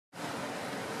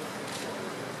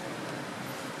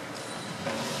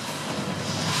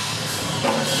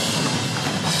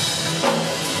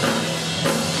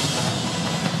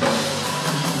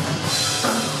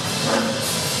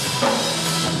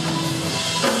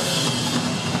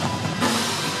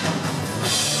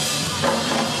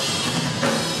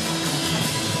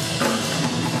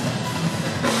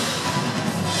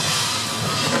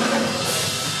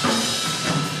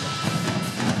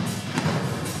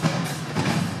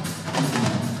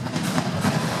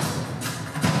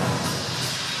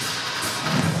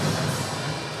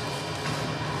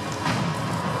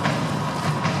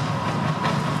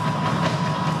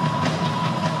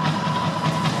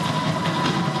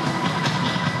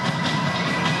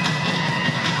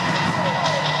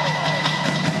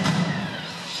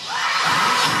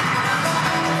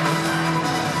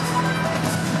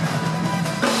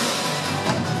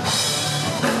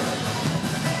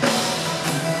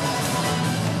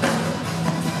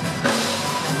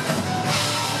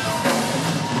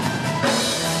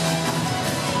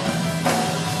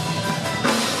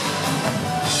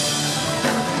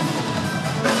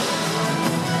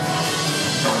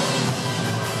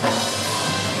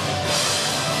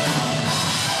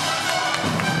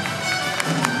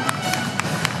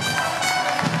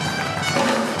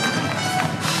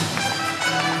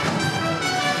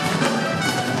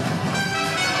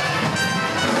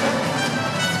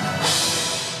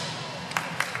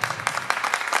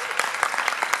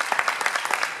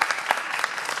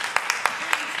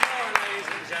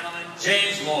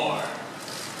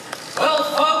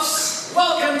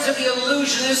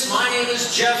Illusionists. My name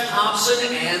is Jeff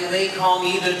Hobson, and they call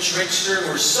me the Trickster.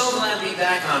 We're so glad to be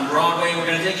back on Broadway. We're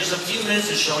going to take just a few minutes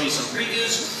to show you some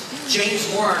previews.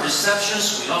 James Moore, our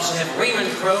receptionist. We also have Raymond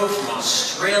Crowe from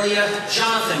Australia,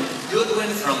 Jonathan Goodwin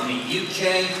from the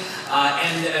UK,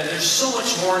 and there's so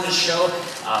much more in the show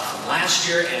from last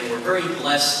year, and we're very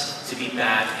blessed to be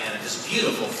back and at this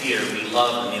beautiful theater. We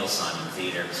love the Neil Simon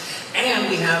Theater. And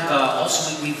we have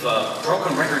we've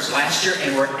broken records last year,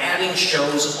 and we're adding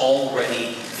shows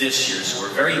already this year, so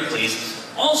we're very pleased.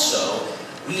 Also,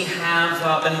 we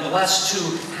have been blessed to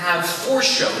have 4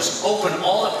 shows open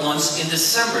all at once in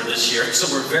December this year,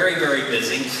 so we're very, very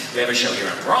busy. We have a show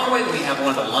here on Broadway, we have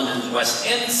one at London's West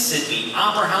End, Sydney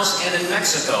Opera House, and in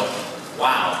Mexico.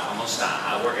 Wow, almost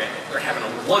we're having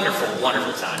a wonderful,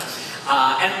 wonderful time.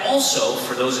 And also,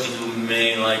 for those of you who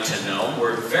may like to know,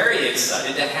 we're very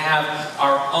excited to have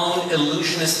our own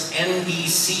Illusionist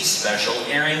NBC special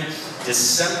airing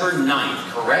December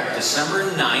 9th, correct?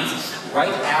 December 9th,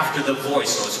 right after The Voice.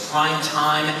 So it's prime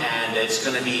time, and it's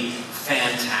going to be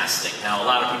fantastic. Now, a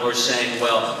lot of people are saying,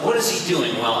 well, what is he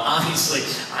doing? Well, obviously,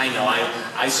 I know.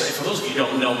 For those of you who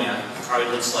don't know me, I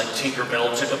probably looks like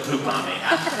Tinkerbell took a poop on me.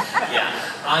 Yeah,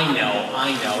 I know.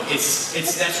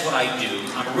 That's what I do.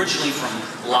 I'm originally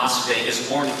from Las Vegas,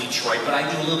 born in Detroit, but I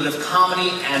do a little bit of comedy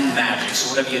and magic. So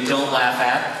whatever you don't laugh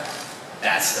at,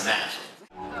 that's the magic.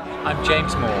 I'm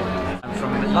James Moore. I'm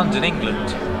from London,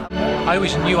 England. I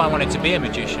always knew I wanted to be a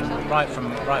magician right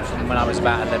from when I was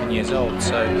about 11 years old,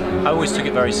 so I always took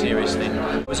it very seriously.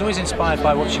 I was always inspired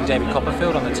by watching David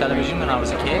Copperfield on the television when I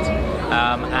was a kid,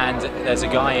 and there's a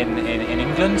guy in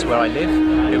England where I live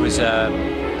who was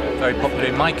very popular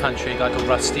in my country, a guy called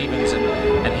Russ Stevens,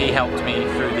 and he helped me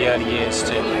through the early years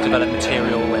to develop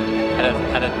material and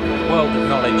had a world of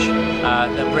knowledge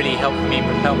that really helped me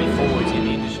propel me forward in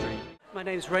the industry. My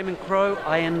name is Raymond Crowe.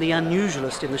 I am the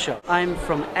Unusualist in the show. I'm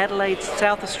from Adelaide,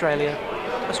 South Australia,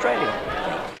 Australia.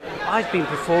 I've been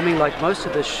performing like most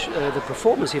of the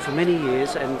performers here for many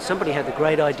years, and somebody had the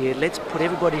great idea, let's put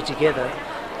everybody together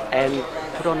and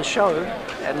put on a show,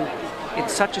 and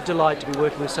it's such a delight to be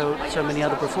working with so many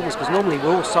other performers, because normally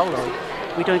we're all solo.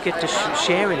 We don't get to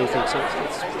share anything, so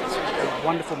it's a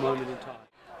wonderful moment in time.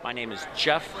 My name is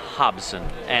Jeff Hobson,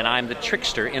 and I'm the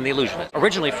Trickster in The Illusionists.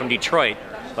 Originally from Detroit,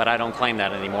 but I don't claim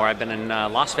that anymore. I've been in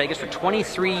Las Vegas for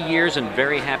 23 years and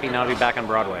very happy now to be back on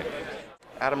Broadway.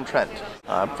 Adam Trent.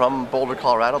 I'm from Boulder,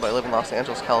 Colorado, but I live in Los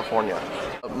Angeles, California.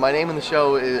 My nickname in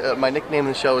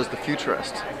the show is The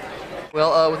Futurist.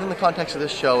 Well, within the context of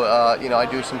this show, I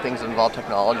do some things that involve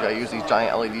technology. I use these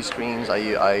giant LED screens. I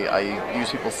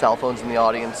use people's cell phones in the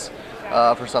audience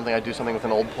for something. I do something with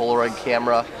an old Polaroid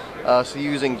camera. So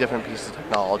using different pieces of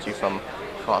technology from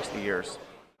across the years.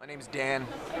 My name's Dan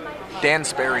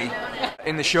Sperry.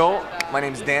 In the show, my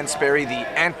name's Dan Sperry, the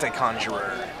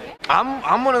Anti-Conjurer.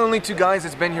 I'm one of the only 2 guys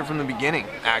that's been here from the beginning,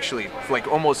 actually. Like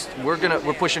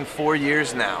we're pushing 4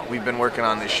 years now. We've been working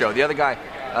on this show. The other guy,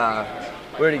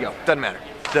 where'd he go? Doesn't matter.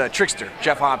 The Trickster,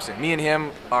 Jeff Hobson. Me and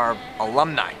him are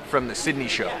alumni from the Sydney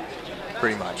show,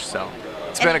 pretty much. So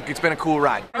it's been a cool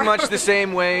ride. Pretty much the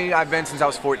same way I've been since I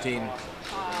was 14.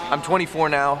 I'm 24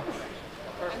 now,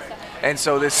 and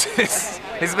so it's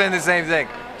been the same thing.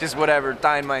 Just whatever,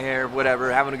 dyeing my hair, whatever,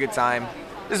 having a good time.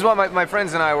 This is what my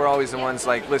friends and I were always the ones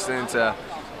like listening to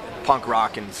punk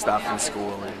rock and stuff in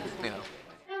school, and you know.